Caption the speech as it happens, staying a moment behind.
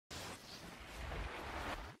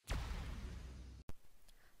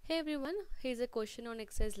Hey everyone, here's a question on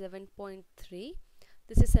exercise 11.3.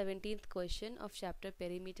 This is 17th question of chapter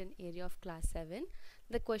perimeter and area of class 7.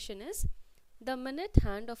 The question is, the minute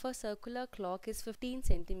hand of a circular clock is 15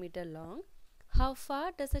 centimeter long. How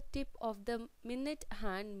far does the tip of the minute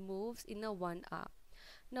hand moves in a 1 hour?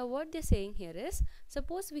 Now what they're saying here is,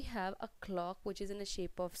 suppose we have a clock which is in a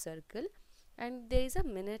shape of circle and there is a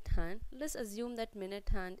minute hand. Let's assume that minute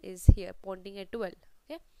hand is here pointing at 12.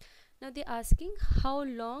 Okay. Now they're asking how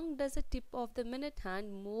long does the tip of the minute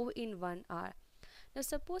hand move in 1 hour. Now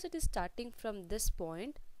suppose it is starting from this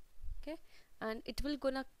point, okay, and it will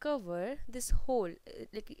gonna cover this whole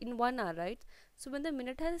like in 1 hour, right? So when the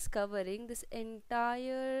minute hand is covering this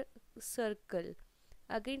entire circle,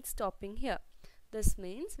 again stopping here, this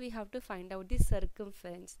means we have to find out the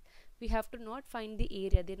circumference. We have to not find the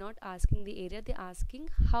area. They're not asking the area, they're asking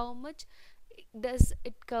how much does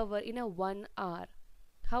it cover in a 1 hour.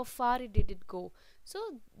 How far did it go? So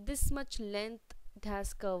this much length it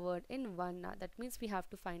has covered in 1 hour. That means we have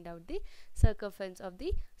to find out the circumference of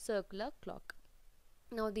the circular clock.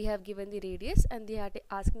 Now they have given the radius and they are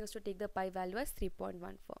asking us to take the pi value as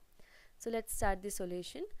 3.14. So let's start the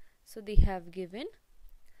solution. So they have given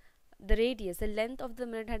the radius, the length of the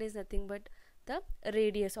minute hand is nothing but the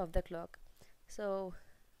radius of the clock. So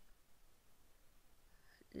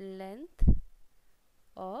length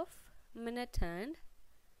of minute hand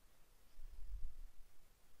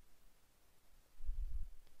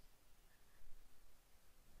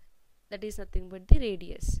that is nothing but the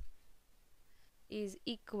radius is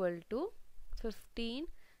equal to 15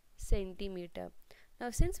 centimeter.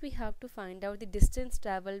 Now since we have to find out the distance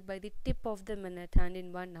traveled by the tip of the minute hand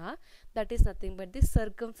in 1 hour, that is nothing but the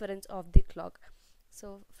circumference of the clock.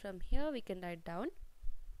 So from here we can write down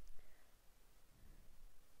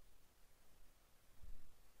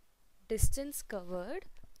distance covered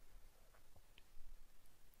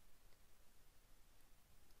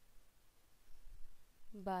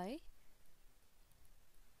by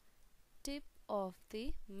tip of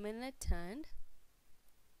the minute hand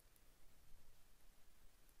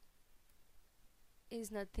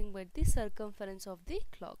is nothing but the circumference of the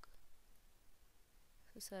clock.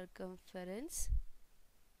 So circumference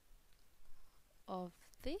of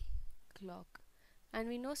the clock, and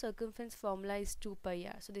we know circumference formula is 2 pi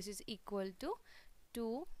r. So this is equal to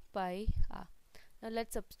 2 pi r. Now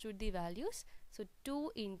let's substitute the values. So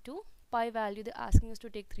 2 into pi value, they're asking us to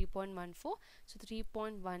take 3.14. So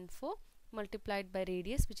 3.14 multiplied by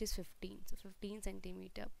radius, which is 15. So 15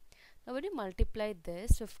 centimeter. Now when you multiply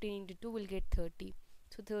this, 15 into 2 will get 30.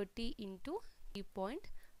 So 30 into 3.14.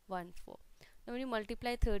 Now when you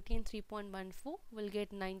multiply 30 and 3.14, we'll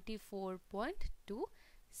get 94.2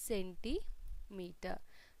 centimeter.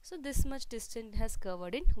 So this much distance has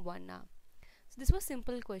covered in 1 hour. So this was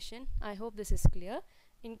simple question. I hope this is clear.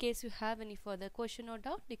 In case you have any further question or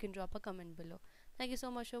doubt, you can drop a comment below. Thank you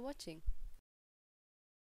so much for watching.